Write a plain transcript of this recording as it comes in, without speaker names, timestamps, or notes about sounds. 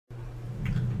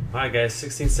Alright guys,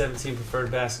 16-17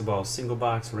 preferred basketball, single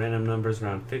box, random numbers,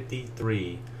 round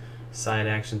 53. Side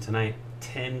action tonight.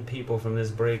 10 people from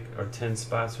this break, or 10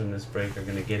 spots from this break, are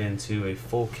going to get into a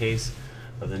full case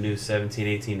of the new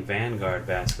 17-18 Vanguard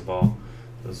basketball.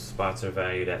 Those spots are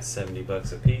valued at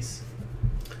 $70 a piece.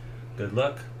 Good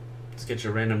luck. Let's get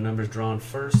your random numbers drawn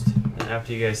first. And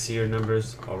after you guys see your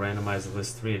numbers, I'll randomize the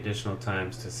list 3 additional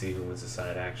times to see who wins the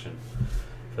side action.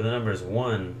 For the numbers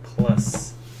 1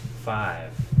 plus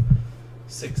 5.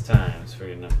 6 times for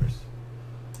your numbers.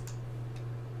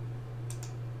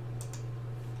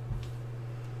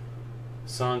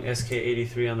 Song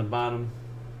SK83 on the bottom.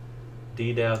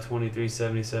 D-Dow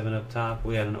 2377 up top.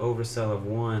 We had an oversell of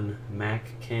 1.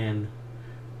 Mac Ken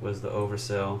was the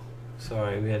oversell.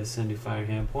 Sorry, we had to send you fire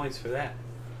hand points for that.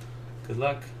 Good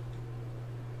luck.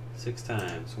 6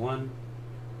 times. 1,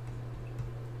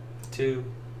 2,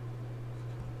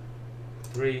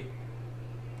 3,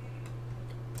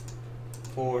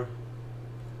 4,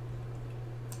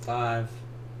 5,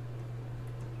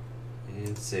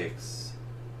 and 6.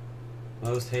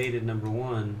 Most hated, number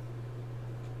 1.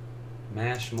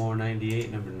 Mashmore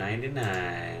 98, number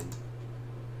 99.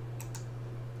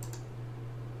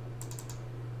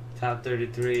 Top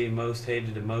 33, most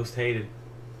hated to most hated.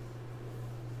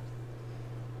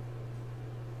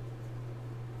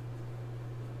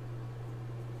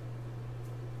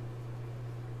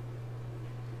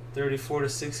 $34 to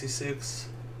 $66.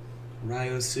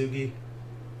 Ryosugi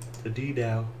to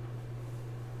D-Dow.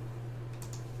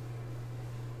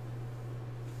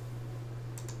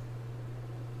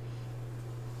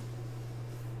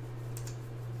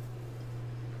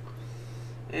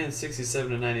 And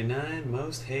 67 to 99,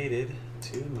 most hated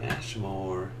to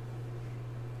Mashmore.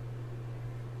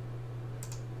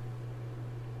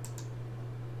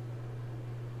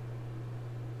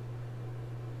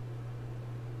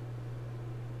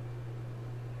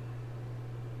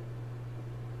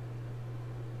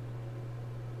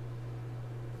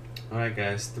 Alright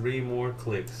guys, 3 more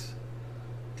clicks.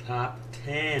 Top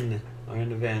 10 are in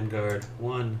the Vanguard.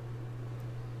 1,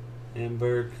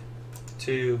 Emberg.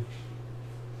 2,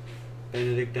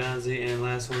 Benedict Donzi, and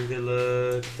last one, good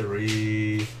luck,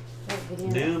 3.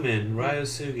 Newman,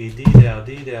 Ryosugi,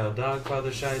 D-Dow,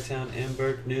 Dogfather, Chi-Town,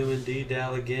 Emberg, Newman,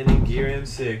 D-Dow again, and Gear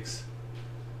M6.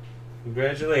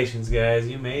 Congratulations guys,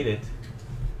 you made it.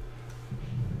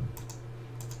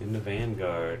 In the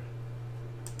Vanguard.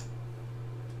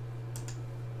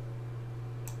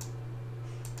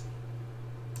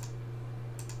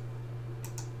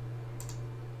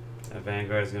 That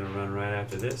Vanguard is going to run right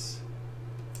after this.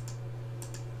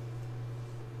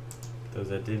 Those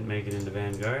that didn't make it into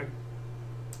Vanguard,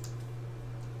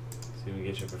 see if we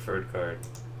get your preferred card.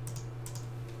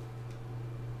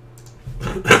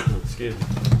 Excuse me.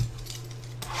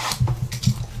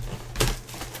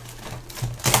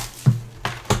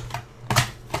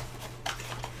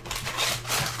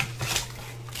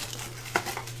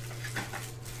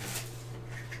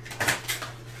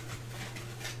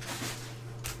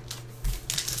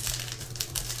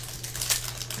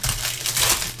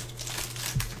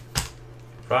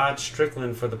 Rod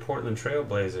Strickland for the Portland Trail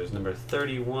Blazers, number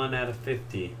 31 out of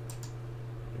 50.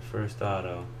 Your first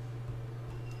auto.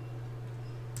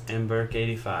 Emberg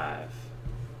 85.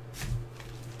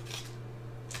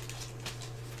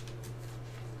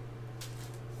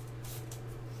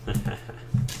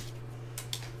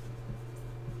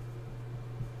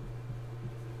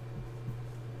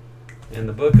 And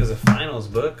the book is a finals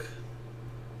book.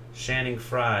 Channing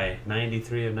Frye,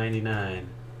 93 of 99.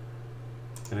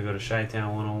 Gonna go to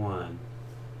Chi-Town 101.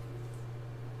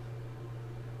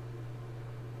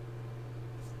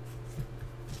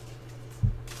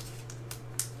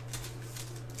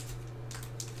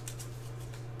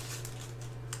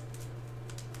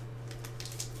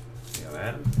 Go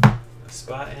Adam. A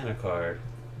spot and a card.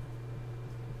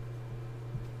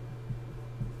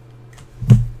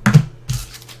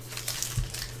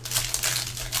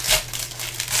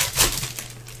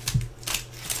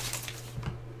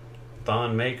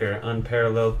 Thon Maker,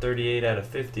 unparalleled 38 out of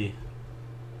 50.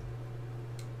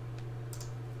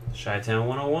 Chi-Town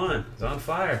 101 is on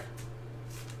fire.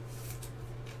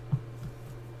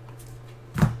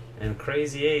 And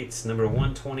Crazy Eights, number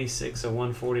 126 of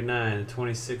 149. The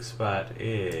 26th spot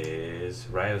is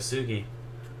Ryosugi.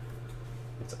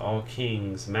 It's all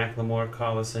Kings. Macklemore,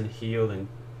 Collison, Heald, and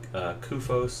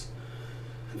Kufos.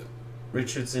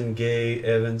 Richardson, Gay,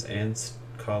 Evans, and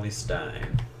Cauley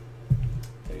Stein.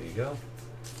 There you go.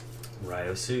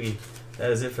 Ryosugi. That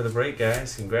is it for the break,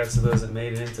 guys. Congrats to those that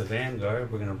made it into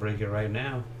Vanguard. We're going to break it right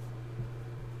now.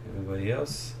 Everybody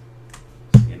else,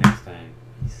 see you next time.